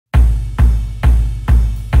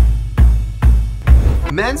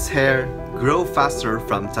Men's hair grow faster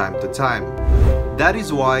from time to time. That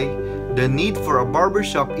is why the need for a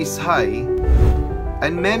barbershop is high,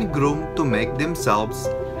 and men groom to make themselves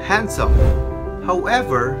handsome.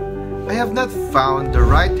 However, I have not found the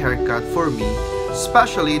right haircut for me,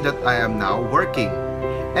 especially that I am now working,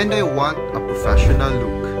 and I want a professional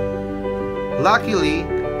look. Luckily,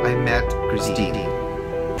 I met Kristine.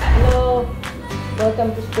 Hello,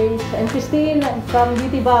 welcome to Space. I'm Kristine from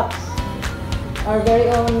Beauty Box, our very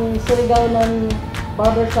own Surigao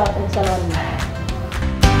barbershop and salon.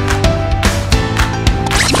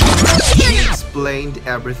 She explained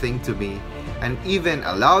everything to me and even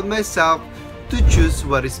allowed myself to choose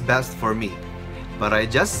what is best for me. But I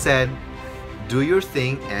just said, do your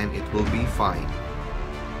thing and it will be fine.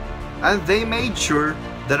 And they made sure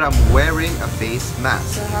that I'm wearing a face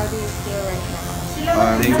mask. So how do you feel right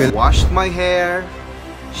now? They washed my hair,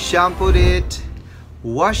 shampooed it,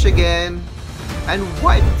 washed again, and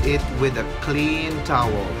wiped it with a clean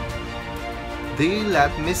towel. They let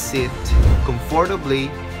me sit comfortably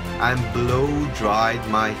and blow dried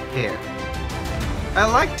my hair. I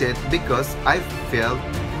liked it because I felt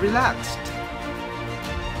relaxed.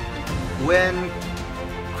 When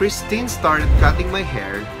Kristine started cutting my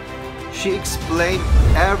hair, she explained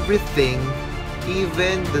everything,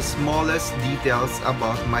 even the smallest details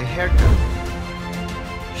about my haircut.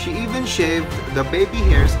 She even shaved the baby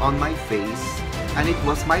hairs on my face, and it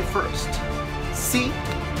was my first. See,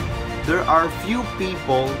 there are few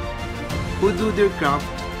people who do their craft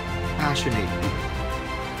passionately.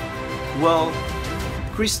 Well,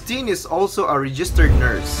 Kristine is also a registered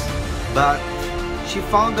nurse, but she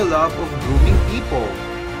found the love of grooming people.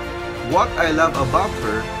 What I love about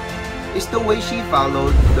her is the way she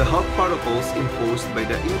followed the health protocols imposed by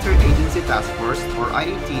the Interagency Task Force or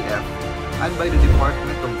IATF and by the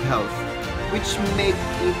Department of Health, which make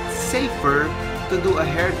it safer to do a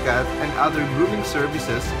haircut and other grooming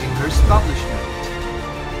services in her establishment.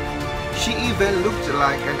 She even looked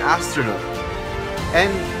like an astronaut,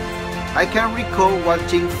 and I can recall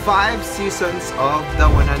watching 5 seasons of The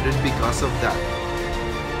 100 because of that.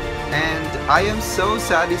 And I am so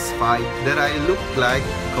satisfied that I look like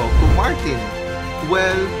Coco Martin.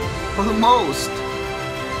 Well, almost.